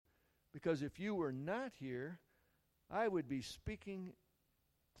Because if you were not here, I would be speaking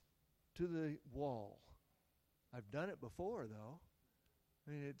to the wall. I've done it before, though.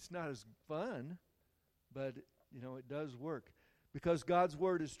 I mean, it's not as fun, but, it does work. Because God's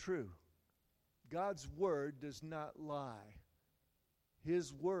Word is true. God's Word does not lie.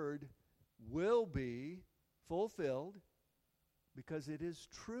 His Word will be fulfilled because it is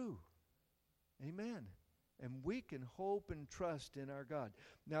true. Amen. And we can hope and trust in our God.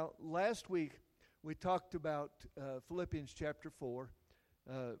 Now, last week, we talked about Philippians chapter 4,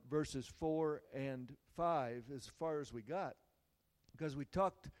 verses 4 and 5, as far as we got, because we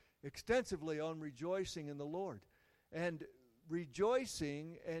talked extensively on rejoicing in the Lord. And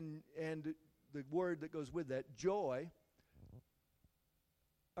rejoicing and the word that goes with that, joy,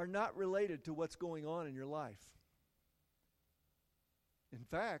 are not related to what's going on in your life. In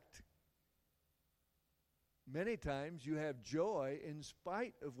fact, many times you have joy in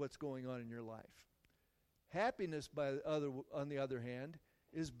spite of what's going on in your life. Happiness, on the other hand,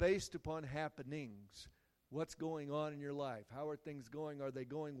 is based upon happenings. What's going on in your life? How are things going? Are they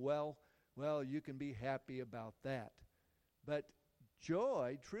going well? Well, you can be happy about that. But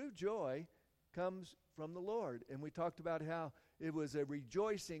joy, true joy, comes from the Lord. And we talked about how it was a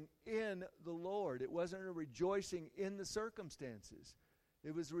rejoicing in the Lord. It wasn't a rejoicing in the circumstances.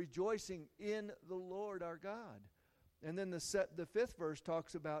 It was rejoicing in the Lord our God. And then the fifth verse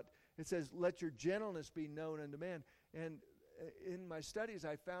talks about, it says, let your gentleness be known unto man. And in my studies,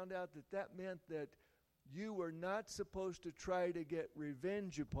 I found out that meant that you were not supposed to try to get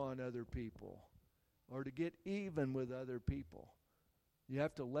revenge upon other people or to get even with other people. You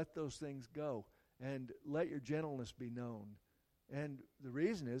have to let those things go and let your gentleness be known. And the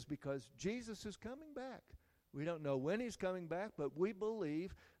reason is because Jesus is coming back. We don't know when he's coming back, but we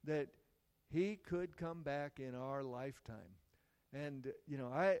believe that he could come back in our lifetime. And,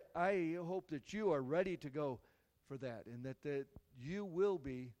 I hope that you are ready to go for that and that you will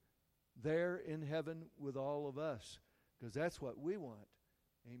be there in heaven with all of us, because that's what we want.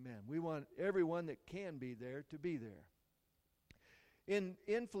 Amen. We want everyone that can be there to be there. In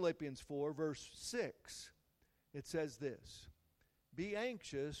Philippians 4, verse 6, it says this, be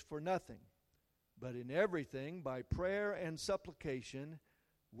anxious for nothing, but in everything by prayer and supplication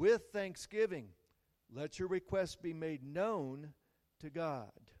with thanksgiving, let your requests be made known to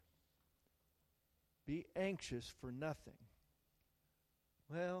God. Be anxious for nothing.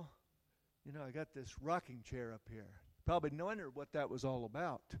 Well, I got this rocking chair up here. Probably wondered what that was all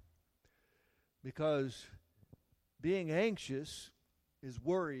about. Because being anxious is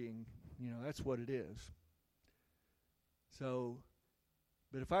worrying. That's what it is. So,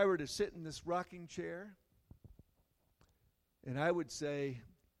 but if I were to sit in this rocking chair, and I would say,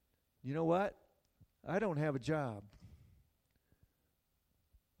 you know what? I don't have a job.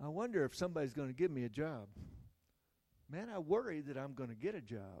 I wonder if somebody's going to give me a job. Man, I worry that I'm going to get a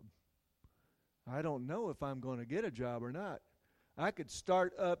job. I don't know if I'm going to get a job or not. I could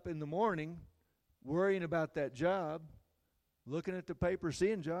start up in the morning worrying about that job, looking at the paper,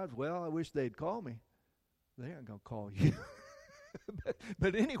 seeing jobs. Well, I wish they'd call me. They aren't going to call you.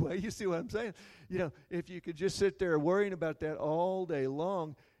 but anyway, you see what I'm saying? If you could just sit there worrying about that all day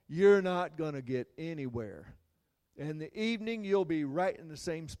long, you're not going to get anywhere. And the evening, you'll be right in the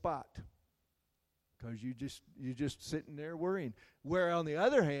same spot because you're just sitting there worrying. Where on the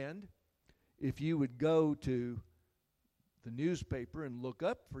other hand, if you would go to the newspaper and look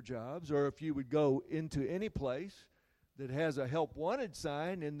up for jobs, or if you would go into any place that has a help wanted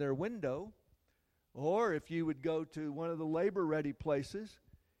sign in their window, or if you would go to one of the labor-ready places,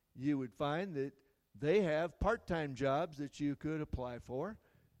 you would find that they have part-time jobs that you could apply for,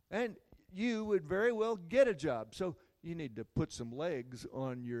 and you would very well get a job. So you need to put some legs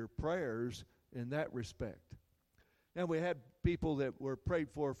on your prayers in that respect. Now, we had people that were prayed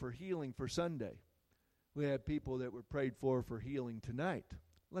for healing for Sunday. We had people that were prayed for healing tonight.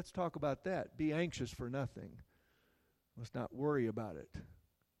 Let's talk about that. Be anxious for nothing. Let's not worry about it.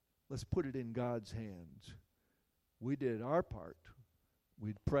 Let's put it in God's hands. We did our part.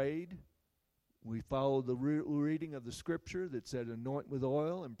 We prayed. We followed the reading of the scripture that said anoint with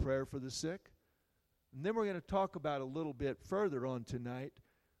oil and prayer for the sick. And then we're going to talk about a little bit further on tonight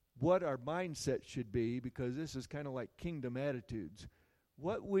what our mindset should be, because this is kind of like kingdom attitudes.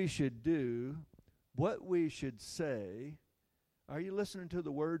 What we should do, what we should say. Are you listening to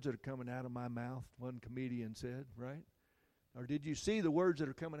the words that are coming out of my mouth? One comedian said, right? Or did you see the words that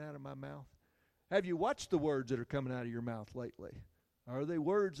are coming out of my mouth? Have you watched the words that are coming out of your mouth lately? Are they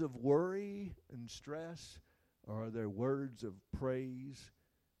words of worry and stress, or are they words of praise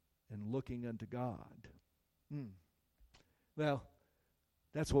and looking unto God? Well,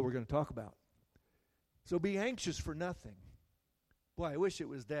 That's what we're going to talk about. So be anxious for nothing. Boy, I wish it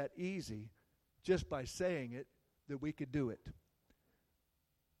was that easy just by saying it that we could do it.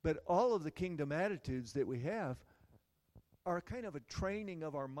 But all of the kingdom attitudes that we have are kind of a training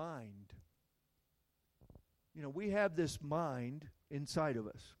of our mind. You know, we have this mind inside of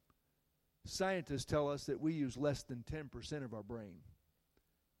us. Scientists tell us that we use less than 10% of our brain.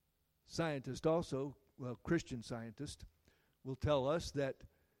 Scientists also, well, Christian scientists, will tell us that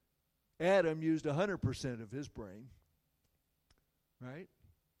Adam used 100% of his brain, right?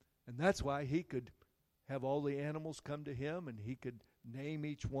 And that's why he could have all the animals come to him, and he could name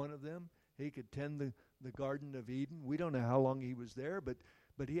each one of them. He could tend the Garden of Eden. We don't know how long he was there, but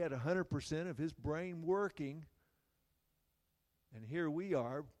he had 100% of his brain working. And here we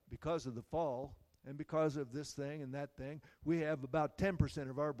are, because of the fall, and because of this thing and that thing, we have about 10%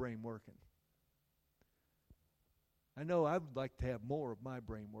 of our brain working. I know I would like to have more of my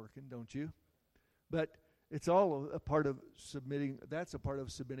brain working, don't you? But it's all a part of submitting. That's a part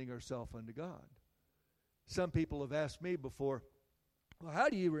of submitting ourselves unto God. Some people have asked me before, well, how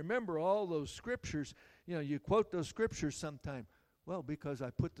do you remember all those scriptures? You know, you quote those scriptures sometime. Well, because I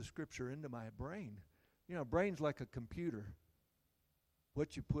put the scripture into my brain. You know, brain's like a computer.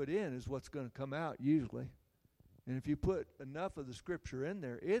 What you put in is what's going to come out usually. And if you put enough of the scripture in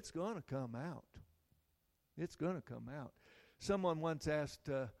there, it's going to come out. It's going to come out. Someone once asked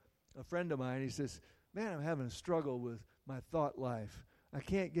a friend of mine, he says, man, I'm having a struggle with my thought life. I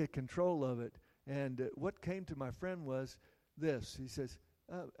can't get control of it. And what came to my friend was this. He says,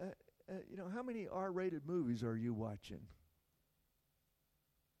 you know, how many R-rated movies are you watching?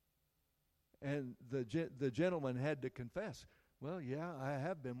 And the gentleman had to confess, well, yeah, I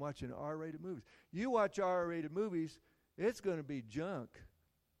have been watching R-rated movies. You watch R-rated movies, it's going to be junk.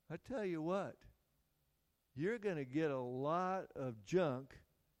 I tell you what, you're going to get a lot of junk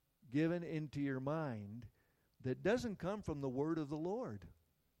given into your mind that doesn't come from the word of the Lord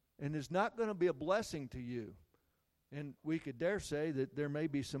and is not going to be a blessing to you. And we could dare say that there may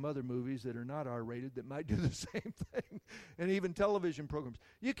be some other movies that are not R-rated that might do the same thing, and even television programs.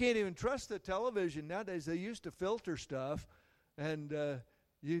 You can't even trust the television nowadays. They used to filter stuff, and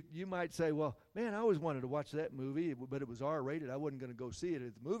you might say, well, man, I always wanted to watch that movie, but it was R-rated. I wasn't going to go see it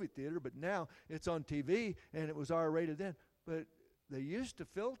at the movie theater, but now it's on TV, and it was R-rated then. But they used to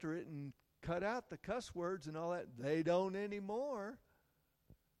filter it and cut out the cuss words and all that. They don't anymore.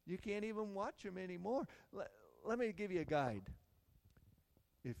 You can't even watch them anymore. Let me give you a guide.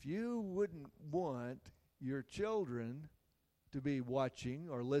 If you wouldn't want your children to be watching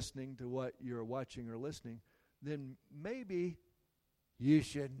or listening to what you're watching or listening, then maybe you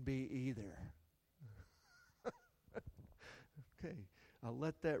shouldn't be either. Okay, I'll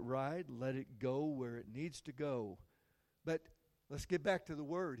let that ride, let it go where it needs to go. But let's get back to the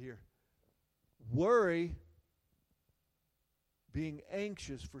word here. Worry, being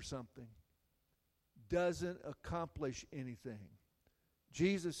anxious for something, doesn't accomplish anything.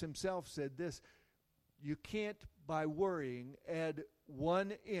 Jesus himself said this, you can't, by worrying, add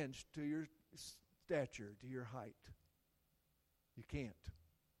 1 inch to your stature, to your height. You can't.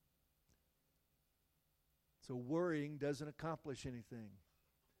 So worrying doesn't accomplish anything.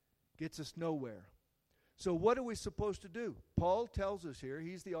 Gets us nowhere. So what are we supposed to do? Paul tells us here,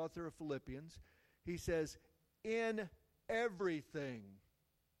 he's the author of Philippians, he says, in everything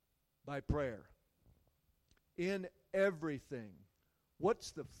by prayer. In everything.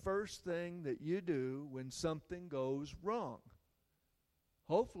 What's the first thing that you do when something goes wrong?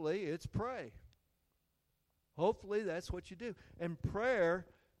 Hopefully it's pray. Hopefully that's what you do. And prayer,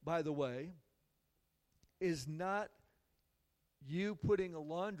 by the way, is not you putting a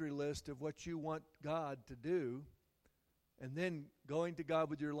laundry list of what you want God to do and then going to God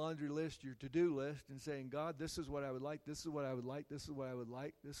with your laundry list, your to-do list, and saying, God, this is what I would like, this is what I would like, this is what I would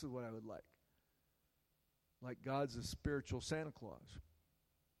like, this is what I would like. Like God's a spiritual Santa Claus.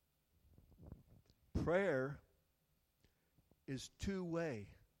 Prayer is two-way.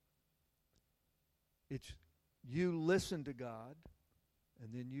 It's you listen to God, and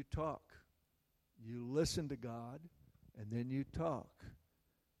then you talk. You listen to God, and then you talk.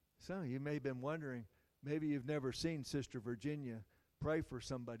 Some of you may have been wondering, maybe you've never seen Sister Virginia pray for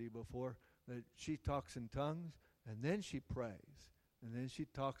somebody before, that she talks in tongues, and then she prays. And then she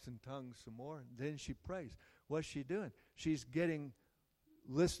talks in tongues some more, and then she prays. What's she doing? She's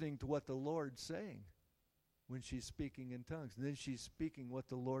listening to what the Lord's saying when she's speaking in tongues. And then she's speaking what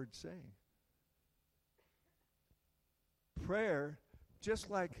the Lord's saying. Prayer,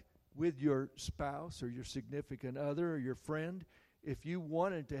 just like with your spouse or your significant other or your friend, if you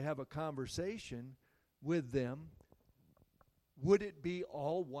wanted to have a conversation with them, would it be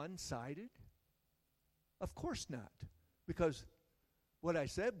all one-sided? Of course not. Because what I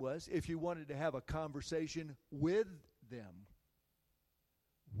said was, if you wanted to have a conversation with them.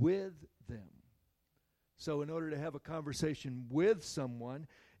 So in order to have a conversation with someone,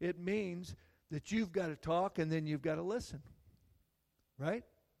 it means that you've got to talk and then you've got to listen. Right?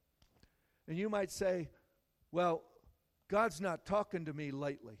 And you might say, well, God's not talking to me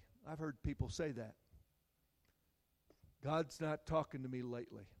lately. I've heard people say that. God's not talking to me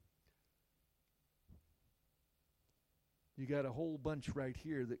lately. You got a whole bunch right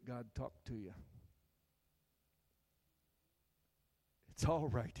here that God talked to you. It's all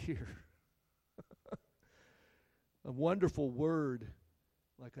right here. A wonderful word,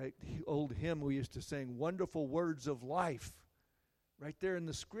 like the old hymn we used to sing, wonderful words of life. Right there in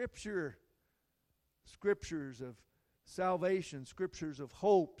the Scripture. Scriptures of salvation, scriptures of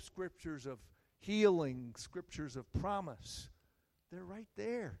hope, scriptures of healing, scriptures of promise. They're right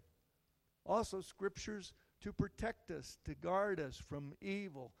there. Also scriptures to protect us, to guard us from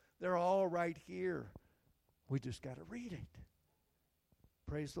evil. They're all right here. We just got to read it.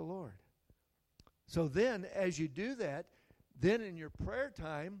 Praise the Lord. So then, as you do that, then in your prayer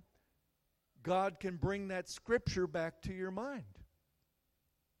time, God can bring that scripture back to your mind.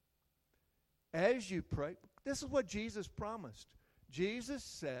 As you pray, this is what Jesus promised. Jesus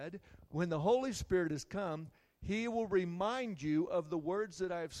said, when the Holy Spirit has come, He will remind you of the words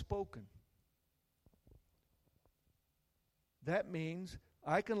that I have spoken. That means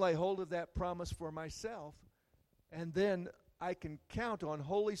I can lay hold of that promise for myself, and then I can count on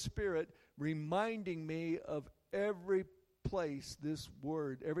Holy Spirit reminding me of every place this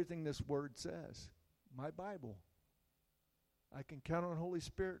word, everything this word says. My Bible. I can count on Holy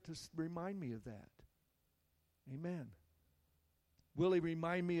Spirit to remind me of that. Amen. Will He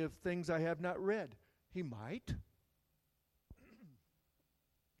remind me of things I have not read? He might.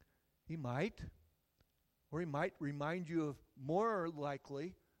 He might. Or He might remind you of, more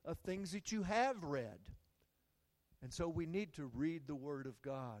likely, of things that you have read. And so we need to read the Word of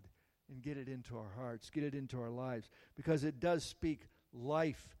God and get it into our hearts, get it into our lives, because it does speak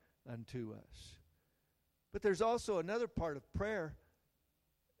life unto us. But there's also another part of prayer,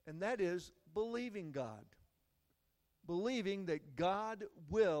 and that is believing God. Believing that God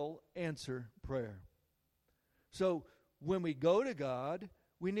will answer prayer. So when we go to God,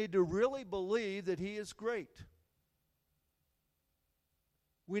 we need to really believe that He is great.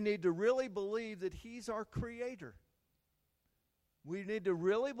 We need to really believe that He's our Creator. We need to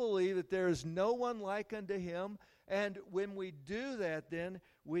really believe that there is no one like unto Him. And when we do that, then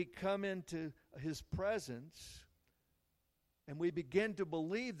we come into His presence and we begin to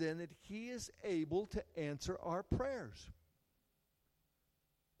believe then that He is able to answer our prayers.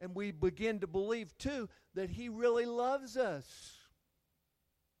 And we begin to believe too that He really loves us.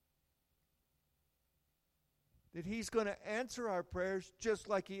 That He's going to answer our prayers just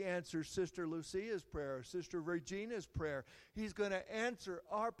like He answers Sister Lucia's prayer or Sister Regina's prayer. He's going to answer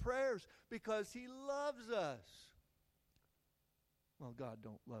our prayers because He loves us. Well, God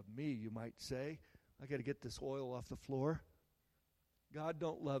don't love me, you might say. I got to get this oil off the floor. God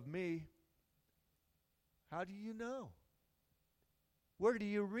don't love me. How do you know? Where do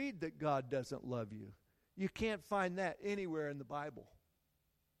you read that God doesn't love you? You can't find that anywhere in the Bible.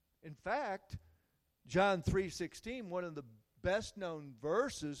 In fact, John 3:16, one of the best known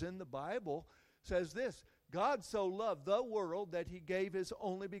verses in the Bible, says this: God so loved the world that He gave His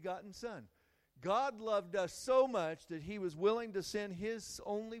only begotten Son. God loved us so much that He was willing to send His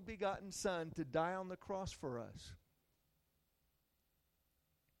only begotten Son to die on the cross for us.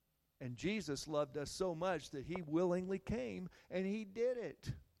 And Jesus loved us so much that He willingly came and He did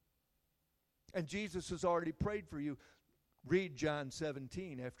it. And Jesus has already prayed for you. Read John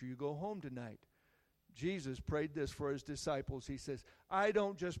 17 after you go home tonight. Jesus prayed this for His disciples. He says, I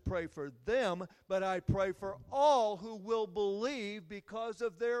don't just pray for them, but I pray for all who will believe because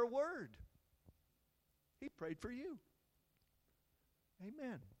of their word. He prayed for you.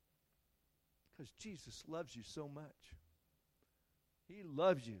 Amen. Because Jesus loves you so much. He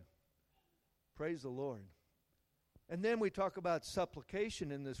loves you. Praise the Lord. And then we talk about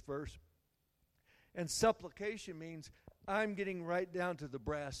supplication in this verse. And supplication means I'm getting right down to the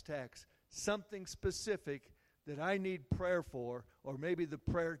brass tacks. Something specific that I need prayer for, or maybe the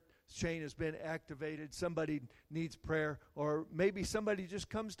prayer chain has been activated, somebody needs prayer, or maybe somebody just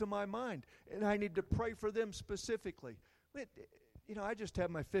comes to my mind, and I need to pray for them specifically. I just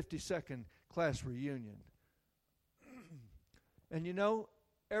had my 52nd class reunion. And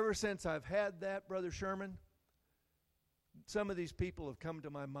ever since I've had that, Brother Sherman, some of these people have come to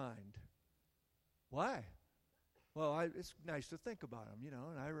my mind. Why? Well, it's nice to think about them,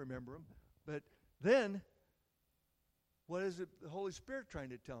 and I remember them. But then, what is it the Holy Spirit trying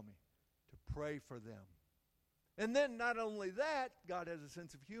to tell me? To pray for them. And then not only that, God has a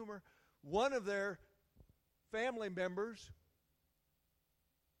sense of humor. One of their family members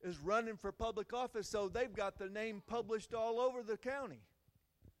is running for public office, so they've got the name published all over the county.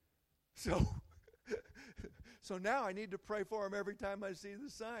 So, so now I need to pray for him every time I see the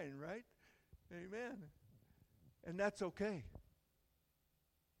sign, right? Amen. And that's okay.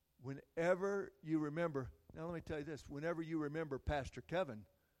 Whenever you remember, now let me tell you this, whenever you remember Pastor Kevin,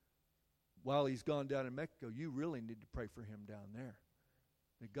 while he's gone down in Mexico, you really need to pray for him down there,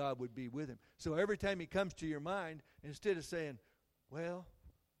 that God would be with him. So every time he comes to your mind, instead of saying, well,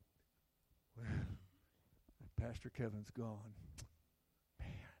 Pastor Kevin's gone. Man,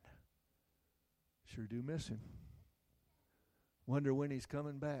 sure do miss him. Wonder when he's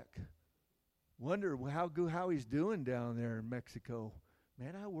coming back. Wonder how he's doing down there in Mexico.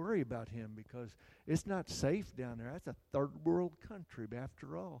 Man, I worry about him because it's not safe down there. That's a third world country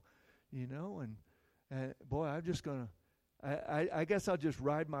after all, And boy, I'm just going to, I guess I'll just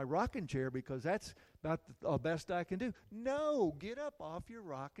ride my rocking chair because that's about the best I can do. No, get up off your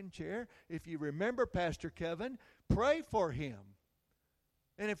rocking chair. If you remember Pastor Kevin, pray for him.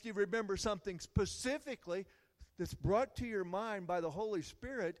 And if you remember something specifically that's brought to your mind by the Holy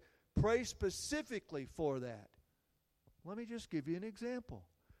Spirit, pray specifically for that. Let me just give you an example.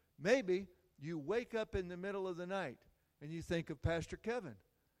 Maybe you wake up in the middle of the night and you think of Pastor Kevin.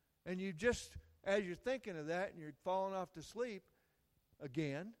 And you just, as you're thinking of that and you're falling off to sleep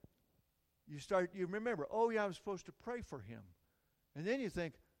again, you remember, oh yeah, I was supposed to pray for him. And then you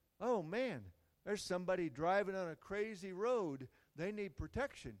think, oh man, there's somebody driving on a crazy road. They need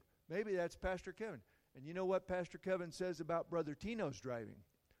protection. Maybe that's Pastor Kevin. And you know what Pastor Kevin says about Brother Tino's driving?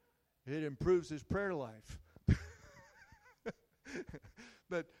 It improves his prayer life.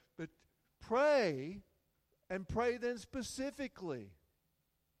 But pray, and pray then specifically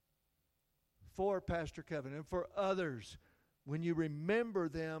for Pastor Kevin and for others when you remember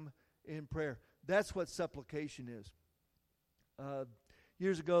them in prayer. That's what supplication is.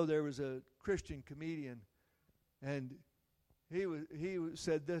 Years ago, there was a Christian comedian, and he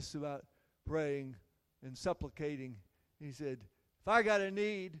said this about praying and supplicating. He said, if I got a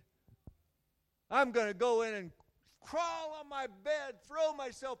need, I'm going to go in and crawl on my bed, throw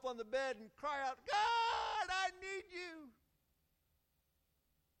myself on the bed, and cry out, God, I need you.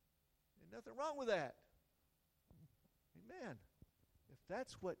 There's nothing wrong with that. Amen. If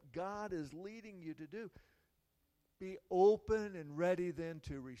that's what God is leading you to do, be open and ready then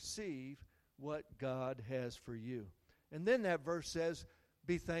to receive what God has for you. And then that verse says,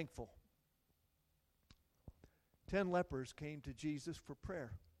 be thankful. 10 lepers came to Jesus for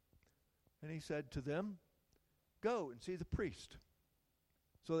prayer. And he said to them, go and see the priest.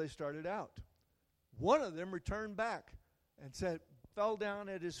 So they started out. One of them returned back and fell down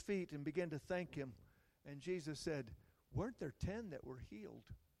at his feet and began to thank him. And Jesus said, weren't there 10 that were healed?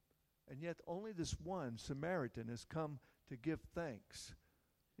 And yet only this one Samaritan has come to give thanks.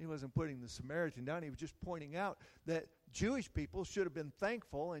 He wasn't putting the Samaritan down. He was just pointing out that Jewish people should have been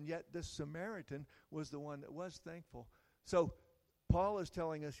thankful, and yet this Samaritan was the one that was thankful. So Paul is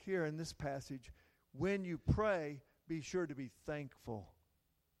telling us here in this passage, when you pray, be sure to be thankful.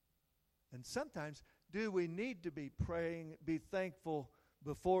 And sometimes, do we need to be praying, be thankful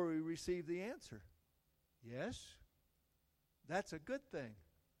before we receive the answer? Yes. That's a good thing.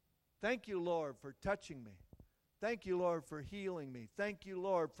 Thank you, Lord, for touching me. Thank you, Lord, for healing me. Thank you,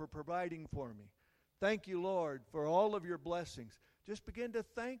 Lord, for providing for me. Thank you, Lord, for all of your blessings. Just begin to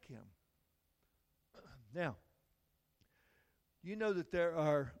thank him. Now, you know that there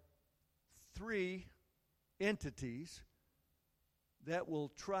are 3 entities that will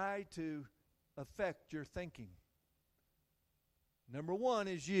try to affect your thinking. Number 1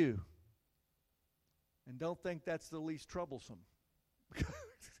 is you. And don't think that's the least troublesome.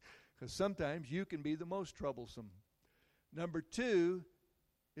 Because sometimes you can be the most troublesome. Number 2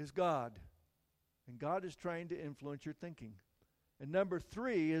 is God. And God is trying to influence your thinking. And number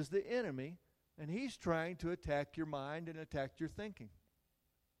 3 is the enemy. And he's trying to attack your mind and attack your thinking.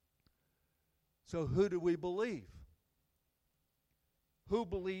 So who do we believe? Who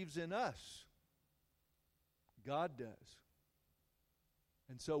believes in us? God does.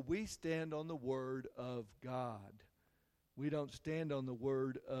 And so we stand on the word of God. We don't stand on the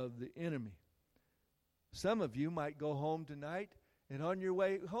word of the enemy. Some of you might go home tonight, and on your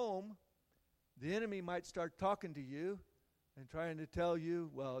way home, the enemy might start talking to you and trying to tell you,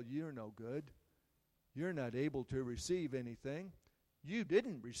 well, you're no good. You're not able to receive anything. You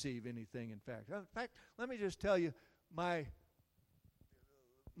didn't receive anything, in fact. In fact, let me just tell you, my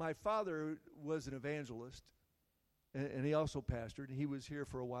father was an evangelist, and he also pastored. And he was here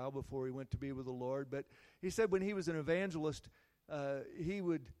for a while before he went to be with the Lord. But he said when he was an evangelist, he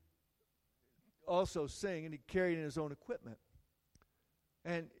would also sing, and he carried in his own equipment.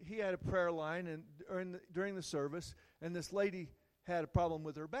 And he had a prayer line and during the service, and this lady had a problem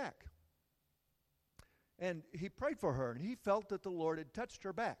with her back. And he prayed for her, and he felt that the Lord had touched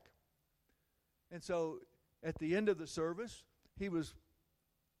her back. And so at the end of the service, he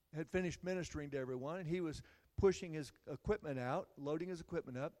had finished ministering to everyone, and he was pushing his equipment out, loading his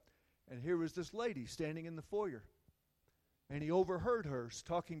equipment up, and here was this lady standing in the foyer. And he overheard her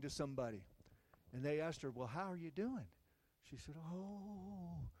talking to somebody. And they asked her, well, how are you doing? She said,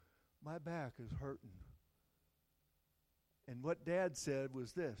 oh, my back is hurting. And what Dad said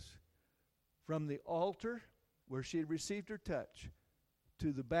was this: from the altar where she had received her touch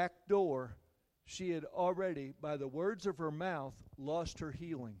to the back door, she had already, by the words of her mouth, lost her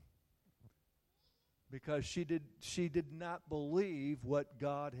healing. Because she did not believe what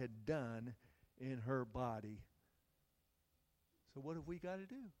God had done in her body. So what have we got to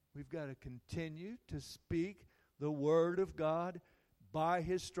do? We've got to continue to speak the word of God. By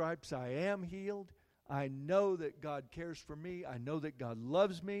his stripes I am healed. I know that God cares for me. I know that God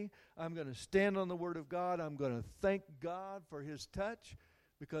loves me. I'm going to stand on the word of God. I'm going to thank God for his touch,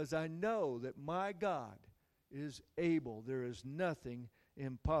 because I know that my God is able. There is nothing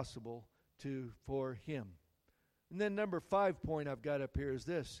impossible for him. And then number 5 point I've got up here is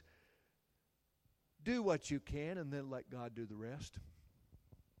this: do what you can and then let God do the rest.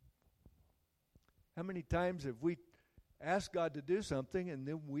 How many times have we asked God to do something and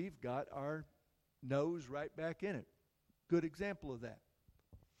then we've got our nose right back in it? Good example of that.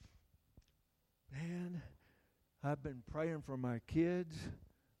 Man, I've been praying for my kids.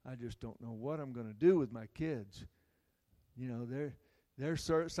 I just don't know what I'm going to do with my kids. You know,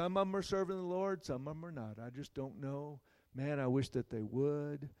 some of them are serving the Lord, some of them are not. I just don't know. Man, I wish that they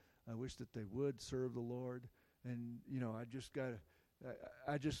would. I wish that they would serve the Lord. And, you know, I just got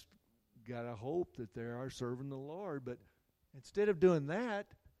to hope that they are serving the Lord. But instead of doing that,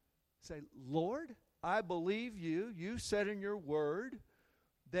 say, Lord, I believe you. You said in your word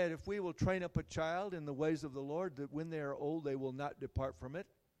that if we will train up a child in the ways of the Lord, that when they are old, they will not depart from it.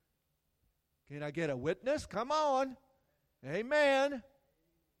 Can I get a witness? Come on. Amen.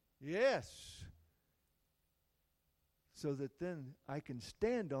 Yes. So that then I can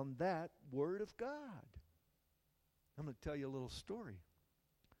stand on that word of God. I'm going to tell you a little story.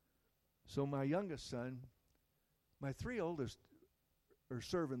 So my youngest son, my 3 oldest are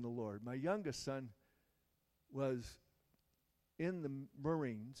serving the Lord. My youngest son was in the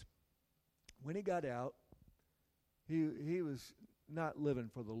Marines. When he got out, he was not living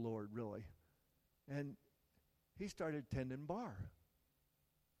for the Lord, really. And he started tending bar.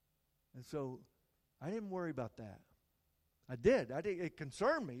 And so I didn't worry about that. I did. It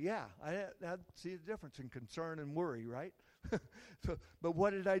concerned me, yeah. I see the difference in concern and worry, right? But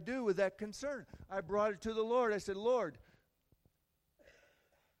what did I do with that concern? I brought it to the Lord. I said, Lord,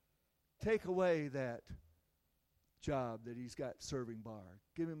 take away that job that he's got serving bar.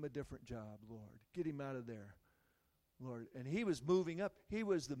 Give him a different job, Lord. Get him out of there, Lord. And he was moving up. He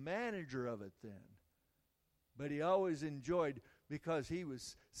was the manager of it then. But he always enjoyed, because he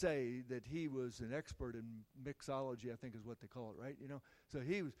was, say, that he was an expert in mixology, I think is what they call it, right? You know, so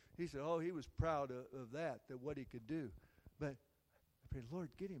he said, oh, he was proud of that what he could do. But I prayed, Lord,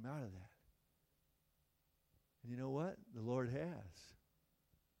 get him out of that. And you know what? The Lord has.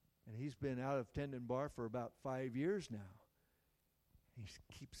 And he's been out of tending bar for about 5 years now. He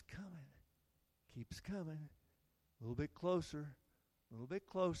keeps coming, a little bit closer, a little bit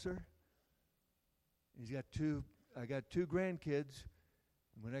closer. I got two grandkids.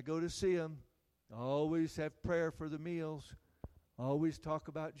 And when I go to see them, I always have prayer for the meals. I always talk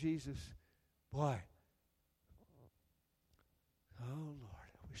about Jesus. Boy. Oh,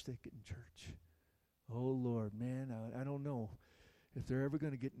 Lord, I wish they'd get in church. Oh, Lord, man, I don't know if they're ever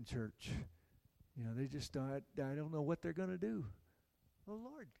going to get in church. You know, they just don't, I don't know what they're going to do. Oh,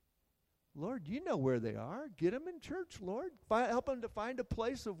 Lord, you know where they are. Get them in church, Lord. Help them to find a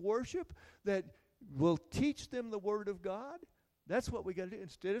place of worship that will teach them the Word of God. That's what we got to do.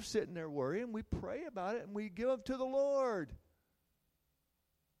 Instead of sitting there worrying, we pray about it and we give them to the Lord.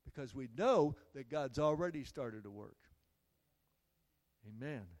 Because we know that God's already started to work.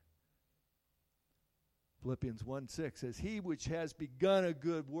 Amen. Philippians 1:6 says, He which has begun a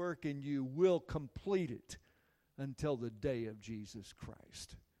good work in you will complete it until the day of Jesus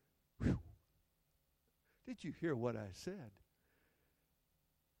Christ. Whew. Did you hear what I said?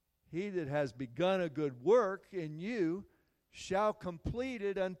 He that has begun a good work in you shall complete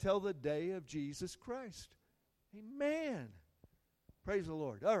it until the day of Jesus Christ. Amen. Praise the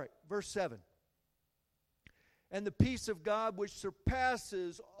Lord. All right, verse 7. And the peace of God, which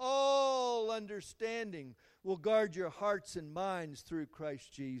surpasses all understanding, will guard your hearts and minds through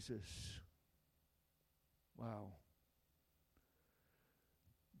Christ Jesus. Wow.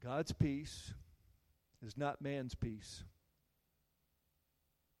 God's peace is not man's peace.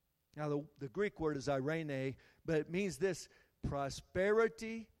 Now, the Greek word is eirene, but it means this: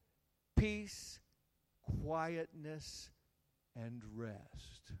 prosperity, peace, quietness, and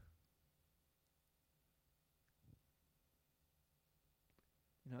rest.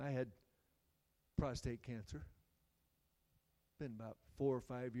 You know, I had prostate cancer. Been about 4 or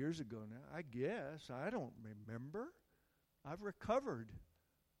 5 years ago now. I guess. I don't remember. I've recovered.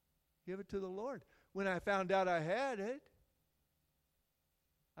 Give it to the Lord. When I found out I had it,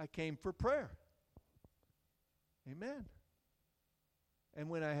 I came for prayer. Amen. And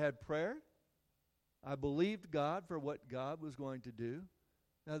when I had prayer, I believed God for what God was going to do.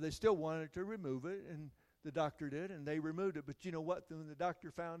 Now, they still wanted to remove it, and the doctor did, and they removed it. But you know what? When the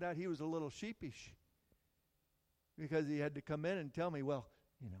doctor found out, he was a little sheepish, because he had to come in and tell me, well,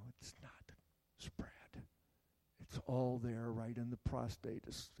 you know, it's not spread. It's all there right in the prostate.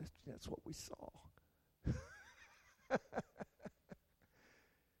 That's what we saw.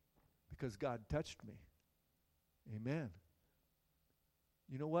 Because God touched me. Amen.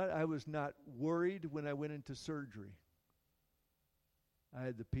 You know what? I was not worried when I went into surgery. I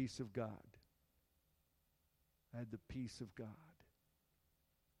had the peace of God. I had the peace of God.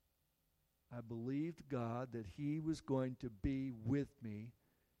 I believed God that He was going to be with me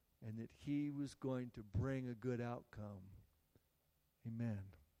and that He was going to bring a good outcome. Amen.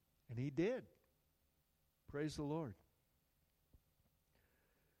 And He did. Praise the Lord.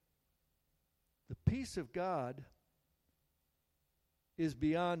 The peace of God is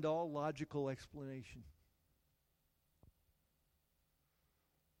beyond all logical explanation.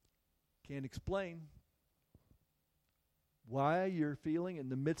 Can't explain why you're feeling in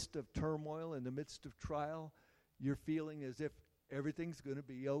the midst of turmoil, in the midst of trial, you're feeling as if everything's going to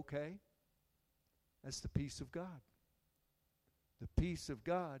be okay. That's the peace of God. The peace of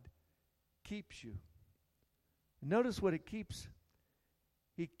God keeps you. Notice what it keeps.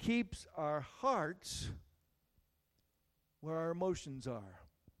 He keeps our hearts where our emotions are.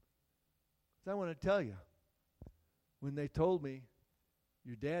 So I want to tell you, when they told me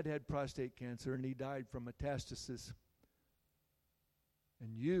your dad had prostate cancer and he died from metastasis,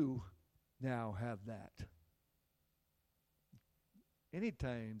 and you now have that.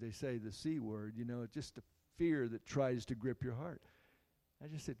 Anytime they say the C word, you know, it's just a fear that tries to grip your heart. I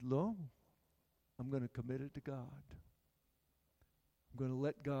just said, Lo, I'm going to commit it to God. I'm going to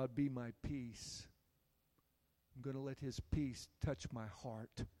let God be my peace. I'm going to let His peace touch my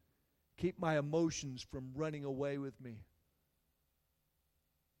heart. Keep my emotions from running away with me.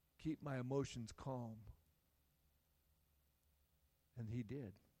 Keep my emotions calm. And He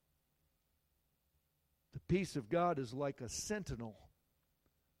did. The peace of God is like a sentinel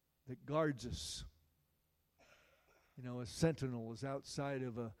that guards us. You know, a sentinel is outside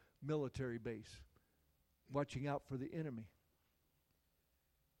of a military base, watching out for the enemy.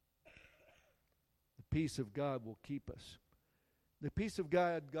 The peace of God will keep us. The peace of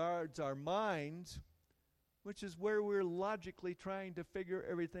God guards our minds, which is where we're logically trying to figure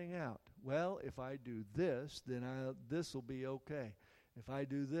everything out. Well, if I do this, then this will be okay. If I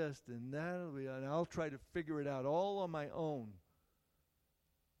do this, then that'll be, and I'll try to figure it out all on my own.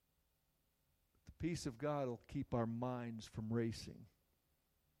 The peace of God will keep our minds from racing.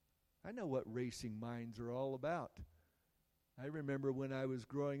 I know what racing minds are all about. I remember when I was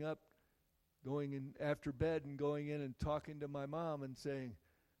growing up, going in after bed and going in and talking to my mom and saying,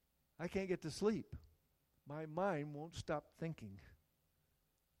 I can't get to sleep. My mind won't stop thinking.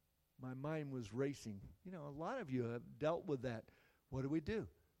 My mind was racing. You know, a lot of you have dealt with that. What do?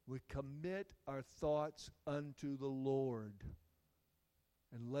 We commit our thoughts unto the Lord.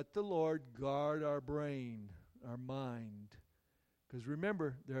 And let the Lord guard our brain, our mind. Because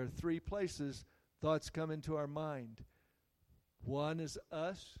remember, there are 3 places thoughts come into our mind. One is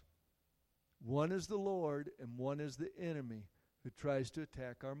us, one is the Lord, and one is the enemy who tries to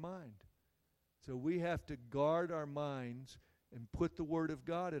attack our mind. So we have to guard our minds and put the Word of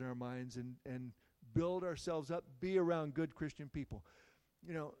God in our minds and build ourselves up, be around good Christian people.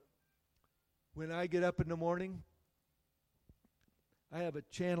 You know, when I get up in the morning, I have a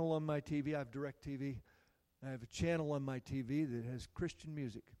channel on my TV. I have DirecTV. I have a channel on my TV that has Christian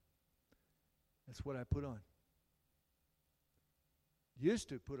music. That's what I put on. used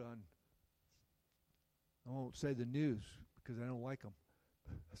to put on, I won't say the news because I don't like them,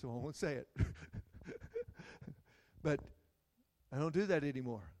 so I won't say it. But I don't do that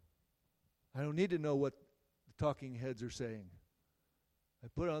anymore. I don't need to know what the talking heads are saying. I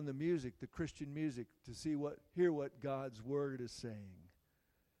put on the music, the Christian music, to hear what God's Word is saying.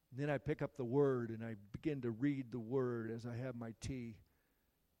 And then I pick up the Word and I begin to read the Word as I have my tea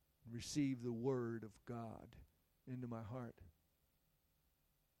and receive the Word of God into my heart.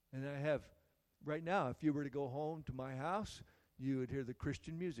 And I have, right now, if you were to go home to my house, you would hear the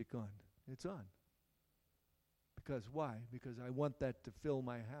Christian music on. It's on. Because why? Because I want that to fill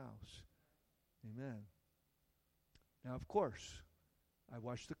my house. Amen. Now, of course, I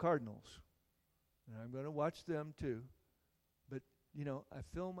watch the Cardinals, and I'm going to watch them too. But I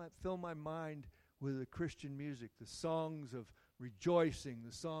fill my mind with the Christian music, the songs of rejoicing,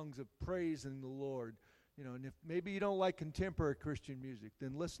 the songs of praising the Lord. And if maybe you don't like contemporary Christian music,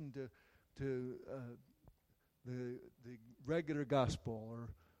 then listen to the regular gospel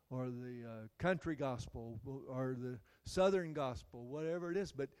or the country gospel or the southern gospel, whatever it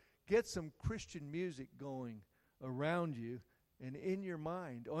is. But get some Christian music going around you and in your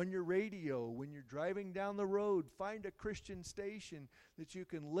mind, on your radio, when you're driving down the road. Find a Christian station that you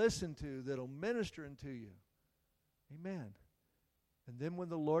can listen to that'll minister unto you. Amen. And then when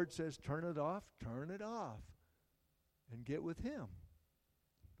the Lord says turn it off and get with Him.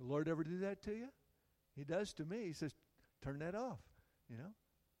 The Lord ever do that to you? He does to me. He says, turn that off.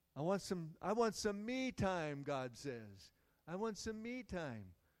 I want some me time, God says. I want some me time.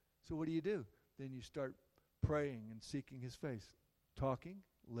 So what do? Then you start praying and seeking His face. Talking,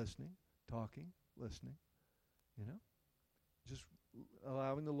 listening, Just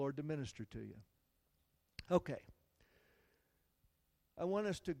allowing the Lord to minister to you. Okay. I want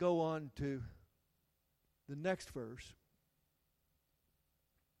us to go on to the next verse.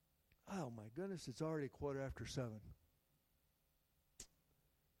 Oh my goodness, it's already 7:15.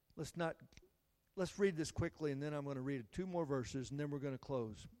 Let's read this quickly, and then I'm going to read 2 more verses, and then we're going to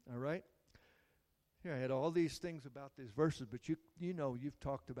close. All right? Here, I had all these things about these verses, but you've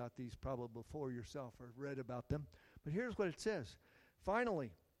talked about these probably before yourself or read about them. But here's what it says.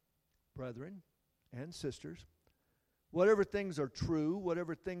 Finally, brethren and sisters, whatever things are true,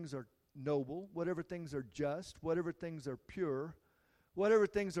 whatever things are noble, whatever things are just, whatever things are pure, whatever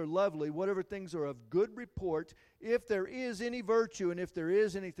things are lovely, whatever things are of good report, if there is any virtue and if there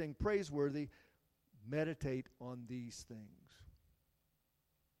is anything praiseworthy, meditate on these things.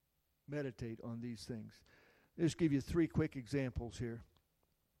 Meditate on these things. I'll just give you 3 quick examples here.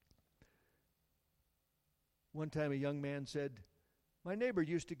 One time a young man said, my neighbor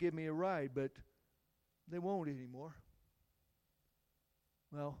used to give me a ride, but they won't anymore.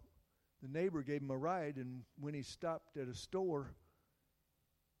 Well, the neighbor gave him a ride, and when he stopped at a store,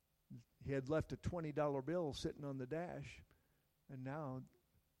 he had left a $20 bill sitting on the dash, and now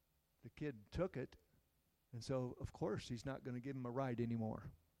the kid took it, and so of course he's not going to give him a ride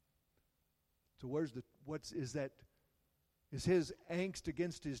anymore. So is his angst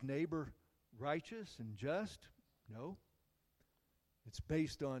against his neighbor righteous and just? No. It's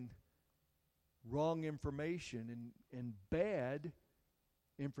based on wrong information and bad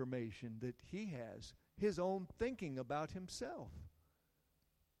information that he has. His own thinking about himself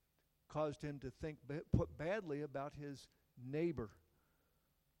caused him to think badly about his neighbor.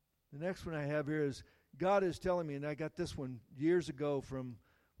 The next one I have here is, God is telling me, and I got this one years ago from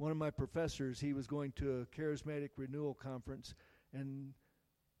one of my professors. He was going to a charismatic renewal conference, and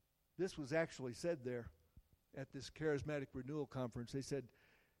this was actually said there at this charismatic renewal conference. They said,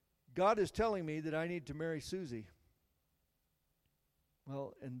 God is telling me that I need to marry Susie.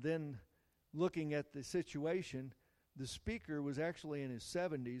 Well, and then looking at the situation, the speaker was actually in his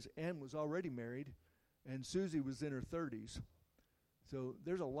 70s and was already married, and Susie was in her 30s. So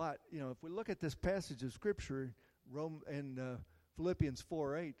there's a lot, if we look at this passage of Scripture, Philippians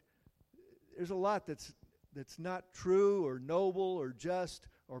 4:8, there's a lot that's not true or noble or just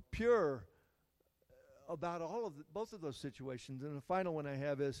or pure about both of those situations. And the final one I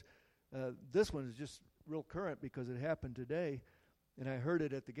have is, this one is just real current because it happened today, and I heard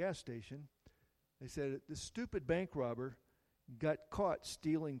it at the gas station. They said the stupid bank robber got caught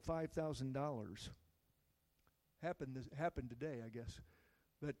stealing $5,000. Happened today, I guess.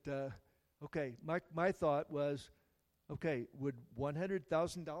 But okay, my thought was, okay, would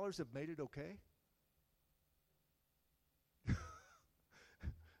 $100,000 have made it okay?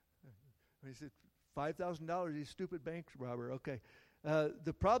 He said $5,000. He's a stupid bank robber. Okay,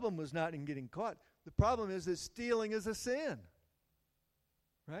 the problem was not in getting caught. The problem is that stealing is a sin,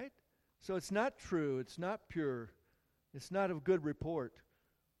 right? So it's not true. It's not pure. It's not a good report.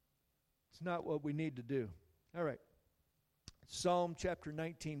 It's not what we need to do. All right. Psalm chapter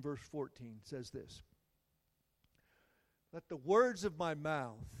 19, verse 14 says this. Let the words of my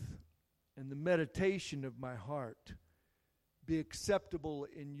mouth and the meditation of my heart be acceptable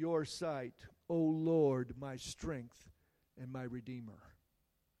in your sight, O Lord, my strength and my Redeemer.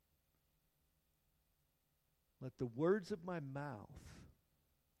 Let the words of my mouth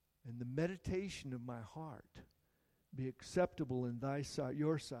and the meditation of my heart be acceptable in thy sight,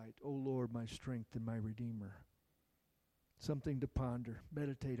 your sight, O Lord, my strength and my Redeemer. Something to ponder.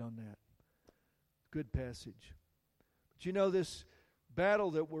 Meditate on that. Good passage. But you know, this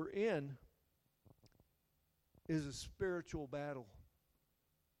battle that we're in is a spiritual battle.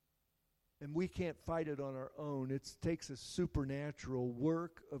 And we can't fight it on our own. It takes a supernatural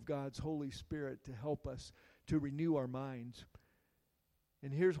work of God's Holy Spirit to help us to renew our minds.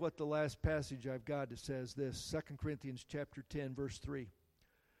 And here's what the last passage I've got. It says this, 2 Corinthians chapter 10, verse 3.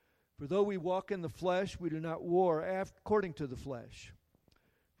 For though we walk in the flesh, we do not war according to the flesh.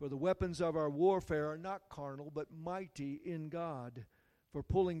 For the weapons of our warfare are not carnal, but mighty in God, for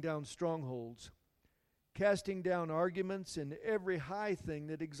pulling down strongholds, casting down arguments and every high thing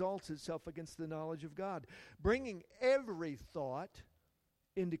that exalts itself against the knowledge of God, bringing every thought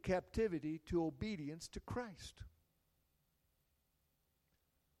into captivity to obedience to Christ.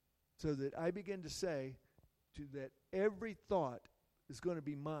 So that I begin to say that every thought is going to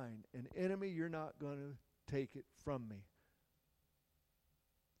be mine. An enemy, you're not going to take it from me.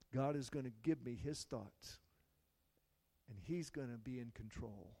 God is going to give me his thoughts. And he's going to be in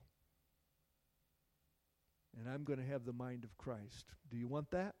control. And I'm going to have the mind of Christ. Do you want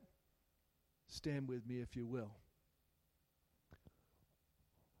that? Stand with me if you will.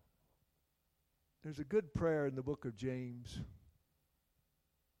 There's a good prayer in the book of James.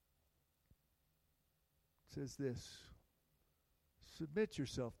 It says this. Submit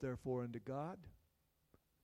yourself, therefore, unto God.